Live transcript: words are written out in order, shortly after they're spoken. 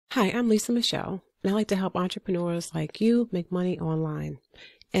Hi, I'm Lisa Michelle, and I like to help entrepreneurs like you make money online.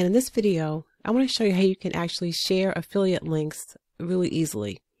 And in this video, I want to show you how you can actually share affiliate links really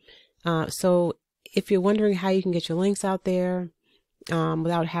easily. So if you're wondering how you can get your links out there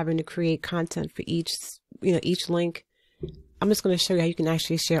without having to create content for each link, I'm just going to show you how you can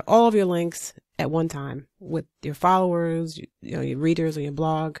actually share all of your links at one time with your followers, your readers on your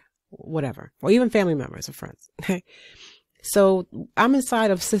blog, whatever, or even family members or friends. So I'm inside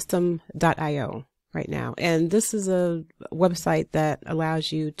of Systeme.io right now, and this is a website that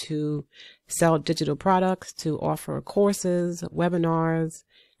allows you to sell digital products, to offer courses, webinars.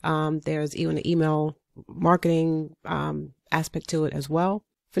 There's even an email marketing aspect to it as well.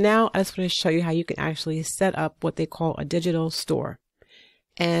 For now, I just want to show you how you can actually set up what they call a digital store.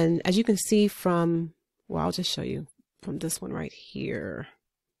 And as you can see from, well, I'll just show you from this one right here.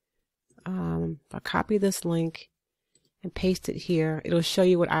 If I copy this link and paste it here, it'll show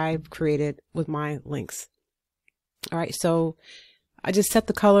you what I've created with my links. All right, so I just set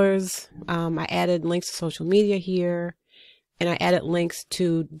the colors. I added links to social media here, and I added links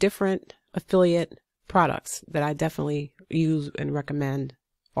to different affiliate products that I definitely use and recommend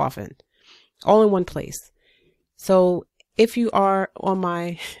often, all in one place. So if you are on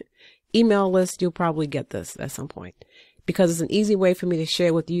my email list, you'll probably get this at some point, because it's an easy way for me to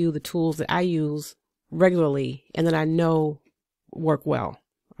share with you the tools that I use regularly and that I know work well.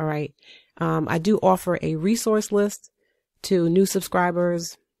 All right. I do offer a resource list to new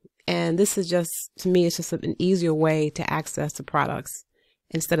subscribers, and this is just, to me, it's just an easier way to access the products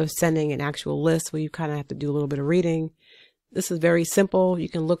instead of sending an actual list where you kind of have to do a little bit of reading. This is very simple. You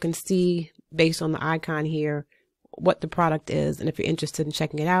can look and see based on the icon here what the product is, and if you're interested in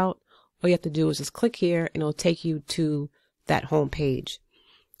checking it out, all you have to do is just click here and it'll take you to that home page.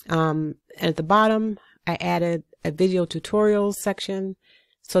 And at the bottom, I added a video tutorials section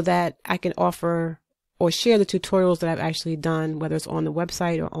so that I can offer or share the tutorials that I've actually done, whether it's on the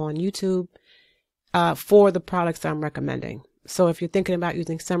website or on YouTube, for the products that I'm recommending. So if you're thinking about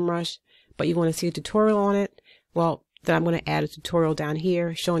using SEMrush, but you want to see a tutorial on it, well, then I'm going to add a tutorial down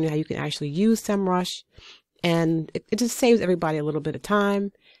here showing you how you can actually use SEMrush. And it just saves everybody a little bit of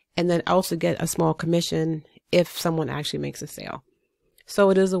time, and then also get a small commission if someone actually makes a sale. So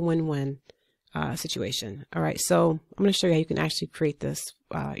it is a win-win situation. All right, so I'm going to show you how you can actually create this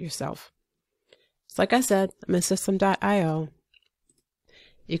yourself. So like I said, I'm in Systeme.io.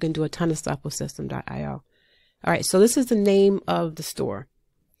 You can do a ton of stuff with Systeme.io. All right, so this is the name of the store.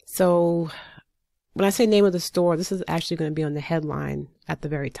 So when I say name of the store, this is actually going to be on the headline at the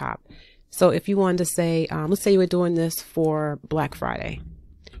very top. So if you wanted to say, let's say you were doing this for Black Friday,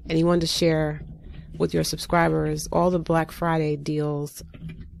 and you wanted to share with your subscribers all the Black Friday deals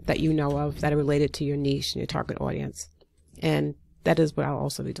that you know of that are related to your niche and your target audience. And that is what I'll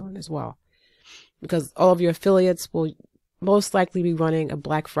also be doing as well, because all of your affiliates will most likely be running a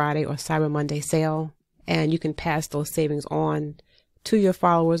Black Friday or Cyber Monday sale, and you can pass those savings on to your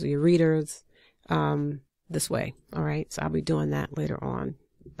followers or your readers this way. All right, so I'll be doing that later on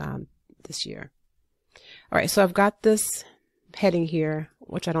this year. All right, so I've got this heading here,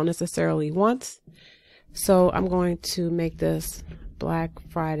 which I don't necessarily want. So I'm going to make this Black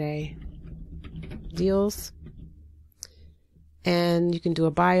Friday deals, and you can do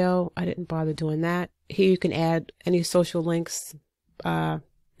a bio. I didn't bother doing that. Here you can add any social links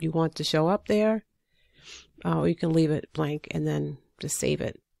you want to show up there, or you can leave it blank and then just save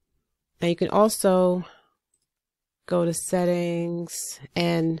it. And you can also go to settings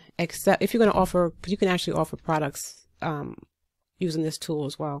and accept, if you're going to offer, you can actually offer products using this tool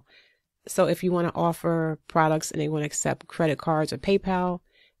as well. So if you want to offer products and they want to accept credit cards or PayPal,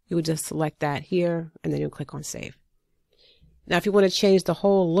 you would just select that here and then you'll click on save. Now, if you want to change the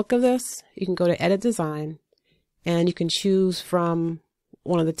whole look of this, you can go to edit design and you can choose from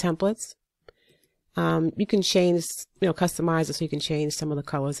one of the templates. You can change, customize it so you can change some of the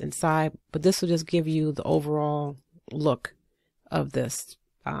colors inside, but this will just give you the overall look of this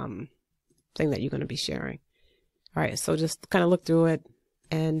thing that you're going to be sharing. All right, so just kind of look through it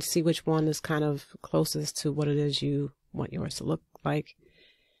and see which one is kind of closest to what it is you want yours to look like.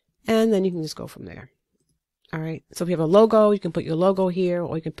 And then you can just go from there. All right, so if you have a logo, you can put your logo here,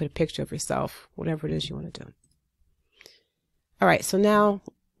 or you can put a picture of yourself, whatever it is you want to do. All right, so now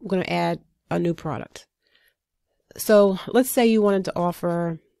I'm going to add a new product. So let's say you wanted to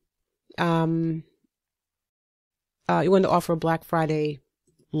offer, a Black Friday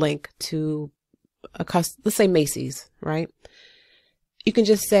link to let's say Macy's, right? You can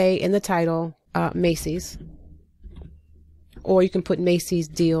just say in the title, Macy's, or you can put Macy's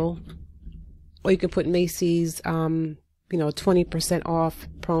deal, or you can put Macy's 20% off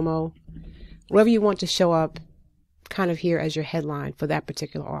promo, whatever you want to show up kind of here as your headline for that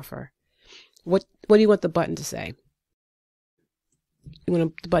particular offer. What do you want the button to say? You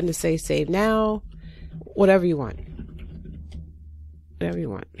want the button to say save now, whatever you want. Whatever you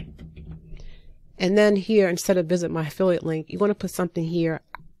want. And then here, instead of visit my affiliate link, you want to put something here.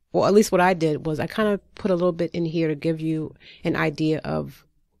 Well, at least what I did was I kind of put a little bit in here to give you an idea of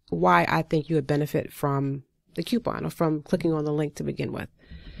why I think you would benefit from the coupon or from clicking on the link to begin with.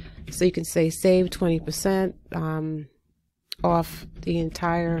 So you can say save 20% off the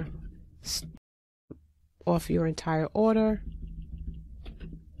entire off your entire order.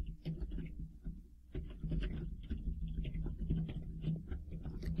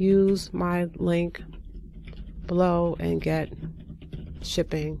 Use my link below and get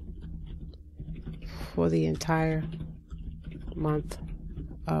shipping for the entire month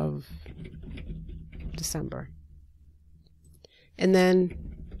of December. And then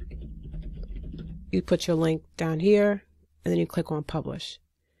you put your link down here and then you click on publish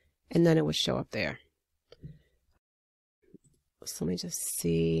and then it would show up there. So let me just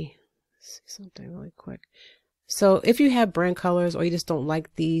see something really quick. So if you have brand colors or you just don't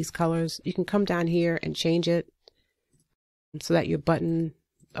like these colors, you can come down here and change it so that your button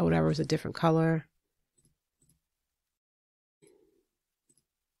or whatever is a different color.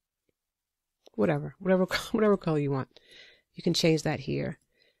 Whatever color you want. You can change that here.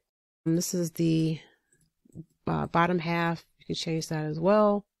 And this is the bottom half. You can change that as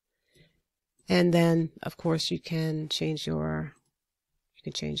well. And then, of course, you can change your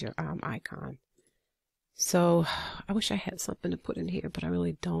icon. So I wish I had something to put in here, but I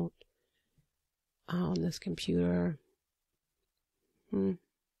really don't on this computer. I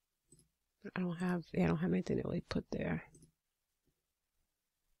don't have anything to really put there,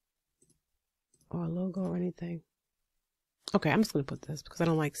 or a logo or anything. Okay, I'm just going to put this because I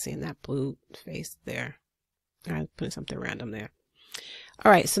don't like seeing that blue face there. I'm putting something random there.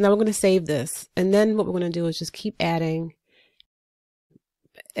 All right, so now we're going to save this. And then what we're going to do is just keep adding.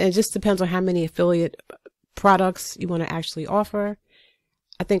 And it just depends on how many affiliate products you want to actually offer.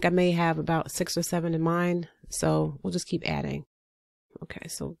 I think I may have about 6 or 7 in mind. So we'll just keep adding. Okay,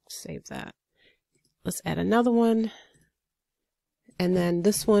 so save that. Let's add another one. And then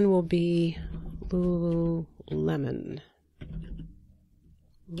this one will be Lululemon.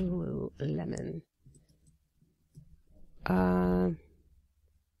 Lululemon.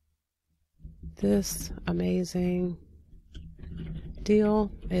 This amazing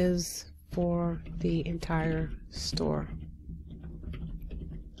deal is for the entire store.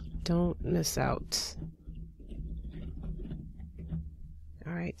 Don't miss out.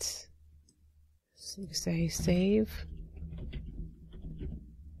 All right. So you say save.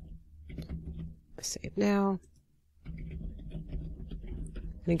 Save now.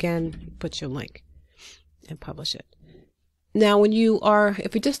 And again, put your link and publish it. Now, if you're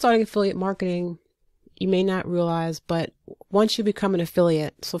just starting affiliate marketing, you may not realize, but once you become an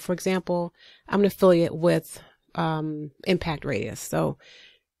affiliate, so for example, I'm an affiliate with Impact Radius. So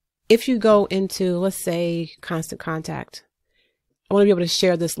if you go into, let's say, Constant Contact, I want to be able to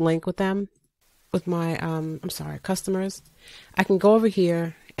share this link with them, with my, customers. I can go over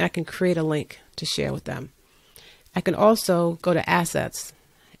here and I can create a link to share with them. I can also go to assets,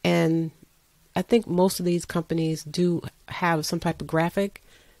 and I think most of these companies do have some type of graphic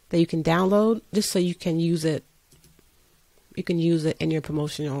that you can download just so you can use it. You can use it in your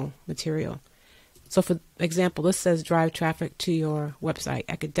promotional material. So for example, this says drive traffic to your website.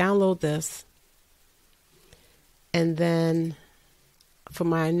 I could download this, and then for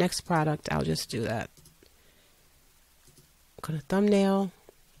my next product, I'll just do that. Go to thumbnail.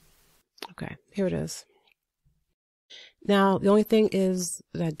 Okay, here it is. Now, the only thing is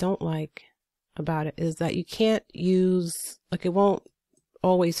that I don't like about it is that you can't use, it won't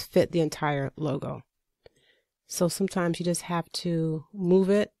always fit the entire logo. So sometimes you just have to move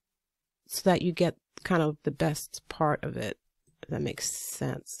it so that you get kind of the best part of it, if that makes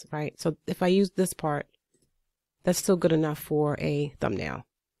sense, right? So if I use this part, that's still good enough for a thumbnail.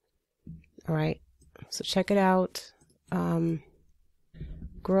 All right, so check it out.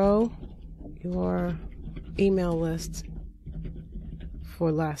 Grow your email list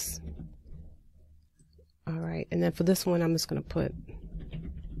for less. All right, and then for this one, I'm just going to put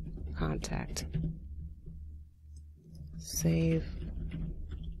contact. Save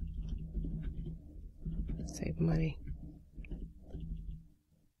money.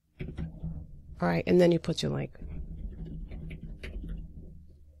 All right, and then you put your link.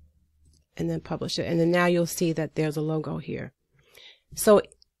 And then publish it. And then now you'll see that there's a logo here. So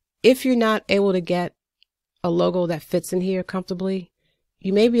if you're not able to get a logo that fits in here comfortably,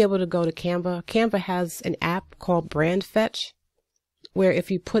 you may be able to go to Canva. Canva has an app called Brand Fetch, where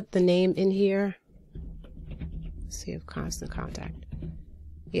if you put the name in here, see if Constant Contact.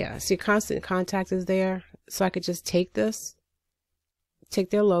 Yeah, see Constant Contact is there. So I could just take this, take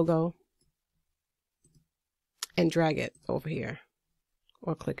their logo, and drag it over here,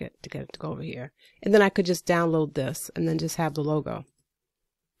 or click it to get it to go over here. And then I could just download this and then just have the logo.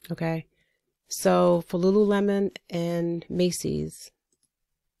 Okay, so for Lululemon and Macy's,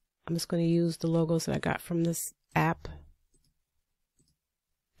 I'm just going to use the logos that I got from this app,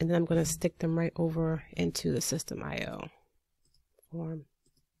 and then I'm going to stick them right over into the System.io form.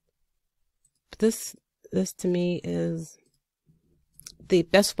 But this to me is the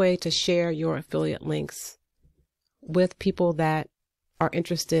best way to share your affiliate links with people that are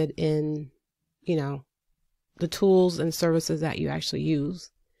interested in, you know, the tools and services that you actually use,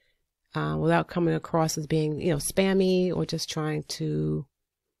 without coming across as being, you know, spammy or just trying to,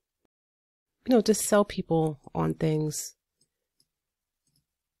 you know, just sell people on things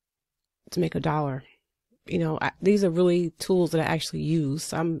to make $1. You know, these are really tools that I actually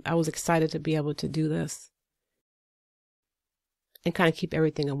use. I was excited to be able to do this and kind of keep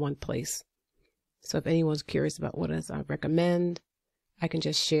everything in one place. So if anyone's curious about what it is I recommend, I can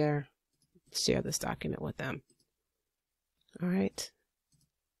just share this document with them. All right.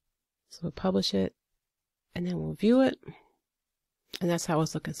 So we'll publish it, and then we'll view it. And that's how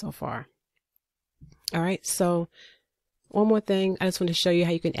it's looking so far. All right. So one more thing, I just want to show you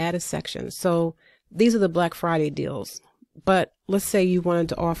how you can add a section. So these are the Black Friday deals, but let's say you wanted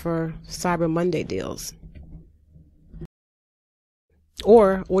to offer Cyber Monday deals.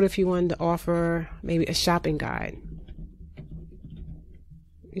 Or what if you wanted to offer maybe a shopping guide?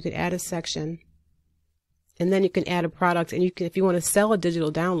 You could add a section, and then you can add a product, and you can, if you want to sell a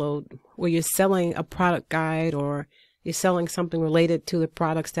digital download where you're selling a product guide or you're selling something related to the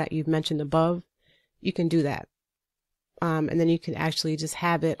products that you've mentioned above, you can do that. And then you can actually just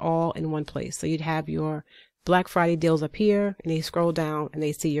have it all in one place. So you'd have your Black Friday deals up here, and they scroll down and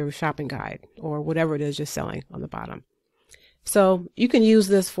they see your shopping guide or whatever it is you're selling on the bottom. So you can use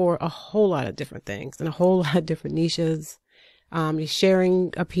this for a whole lot of different things and a whole lot of different niches. You're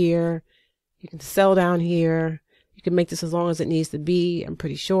sharing up here. You can sell down here. You can make this as long as it needs to be, I'm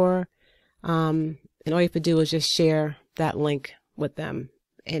pretty sure. And all you have to do is just share that link with them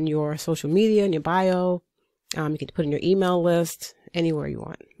in your social media, in your bio. You can put in your email list, anywhere you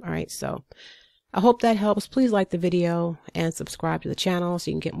want. All right. So I hope that helps. Please like the video and subscribe to the channel so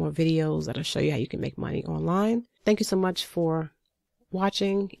you can get more videos that'll show you how you can make money online. Thank you so much for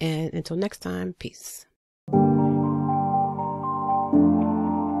watching, and until next time, peace.